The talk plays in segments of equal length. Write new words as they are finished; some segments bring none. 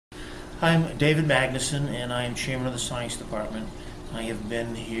I'm David Magnussen, and I am chairman of the science department. I have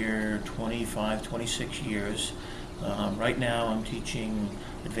been here 25, 26 years. Right now I'm teaching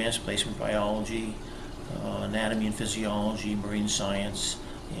advanced placement biology, anatomy and physiology, marine science,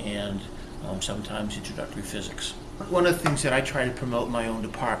 and sometimes introductory physics. One of the things that I try to promote in my own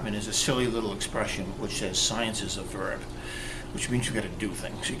department is a silly little expression which says science is a verb, which means you've got to do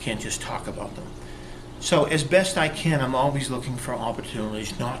things. You can't just talk about them. So as best I can, I'm always looking for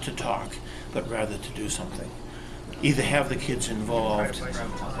opportunities not to talk, but rather to do something. Either have the kids involved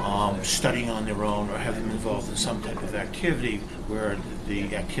studying on their own, or have them involved in some type of activity where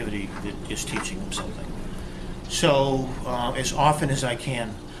the activity is teaching them something. So as often as I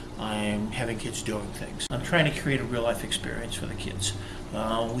can, I'm having kids doing things. I'm trying to create a real-life experience for the kids.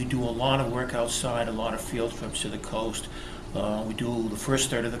 We do a lot of work outside, a lot of field trips to the coast. We do the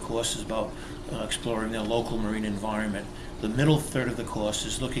first third of the course is about exploring their local marine environment. The middle third of the course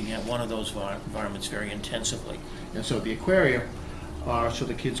is looking at one of those environments very intensively. And so the aquarium, so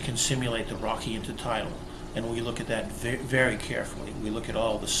the kids can simulate the rocky intertidal. And we look at that very carefully. We look at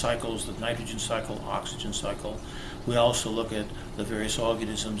all the cycles, the nitrogen cycle, oxygen cycle. We also look at the various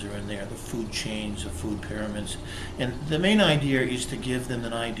organisms that are in there, the food chains, the food pyramids. And the main idea is to give them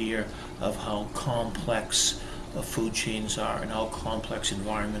an idea of how complex food chains are and how complex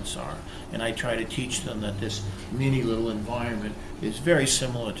environments are. And I try to teach them that this mini little environment is very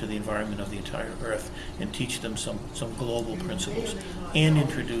similar to the environment of the entire Earth, and teach them some global principles and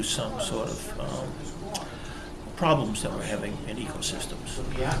introduce some sort of problems that we're having in ecosystems. So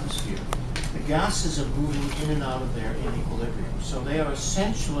the atmosphere, the gases are moving in and out of there in equilibrium. So they are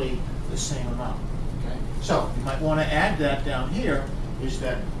essentially the same amount. Okay? So you might want to add that down here, is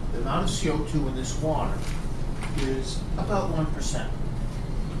that the amount of CO2 in this water is about 1%.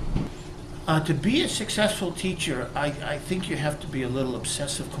 To be a successful teacher, I think you have to be a little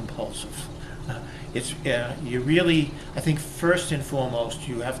obsessive compulsive. You really, I think first and foremost,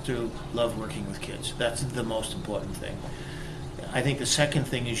 you have to love working with kids. That's the most important thing. I think the second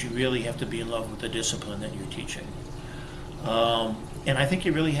thing is you really have to be in love with the discipline that you're teaching. And I think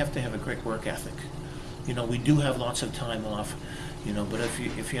you really have to have a great work ethic. You know, we do have lots of time off, you know, but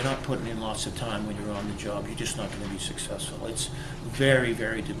if you're not putting in lots of time when you're on the job, you're just not going to be successful. It's a very,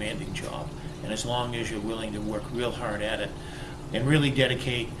 very demanding job. And as long as you're willing to work real hard at it and really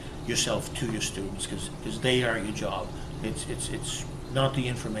dedicate yourself to your students, because they are your job. It's not the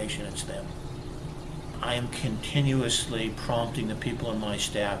information, it's them. I am continuously prompting the people in my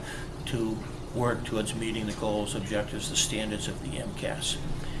staff to work towards meeting the goals, objectives, the standards of the MCAS.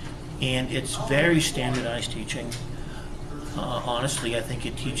 And it's very standardized teaching. Honestly, I think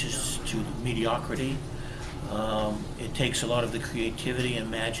it teaches to mediocrity. It takes a lot of the creativity and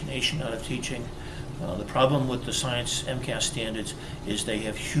imagination out of teaching. The problem with the science MCAS standards is they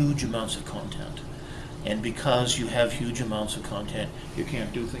have huge amounts of content. And because you have huge amounts of content, you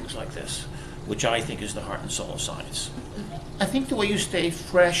can't do things like this, which I think is the heart and soul of science. I think the way you stay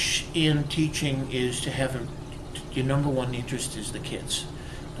fresh in teaching is to have your number one interest is the kids.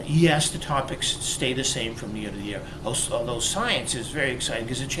 Yes, the topics stay the same from year to year, although science is very exciting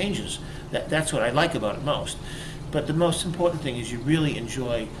because it changes. That's what I like about it most. But the most important thing is you really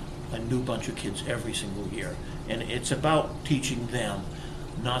enjoy a new bunch of kids every single year. And it's about teaching them,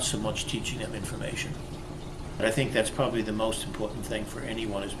 not so much teaching them information. But I think that's probably the most important thing for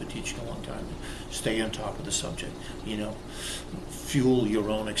anyone who's been teaching a long time, to stay on top of the subject, you know, fuel your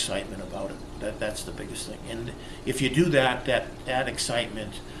own excitement about it. That's the biggest thing. And if you do that, that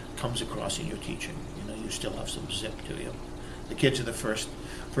excitement comes across in your teaching. You know, you still have some zip to you. The kids are the first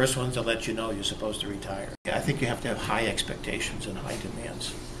ones to let you know you're supposed to retire. I think you have to have high expectations and high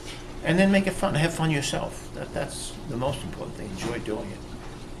demands. And then make it fun, have fun yourself. That's the most important thing, enjoy doing it.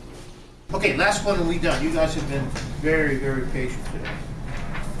 Okay, last one and we're done. You guys have been very, very patient today.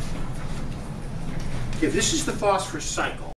 Okay, this is the phosphorus cycle.